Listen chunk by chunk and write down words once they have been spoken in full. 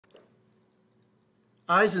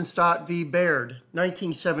Eisenstadt v. Baird,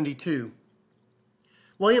 1972.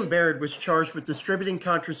 William Baird was charged with distributing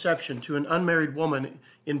contraception to an unmarried woman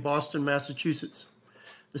in Boston, Massachusetts.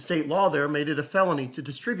 The state law there made it a felony to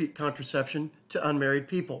distribute contraception to unmarried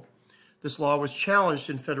people. This law was challenged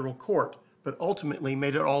in federal court, but ultimately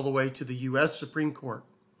made it all the way to the U.S. Supreme Court.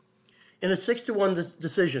 In a 6-1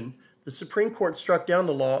 decision, the Supreme Court struck down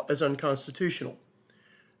the law as unconstitutional.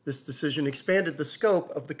 This decision expanded the scope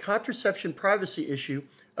of the contraception privacy issue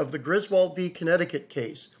of the Griswold v. Connecticut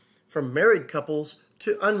case from married couples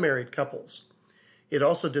to unmarried couples. It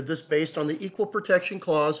also did this based on the Equal Protection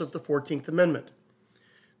Clause of the 14th Amendment.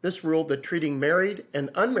 This ruled that treating married and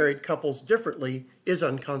unmarried couples differently is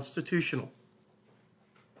unconstitutional.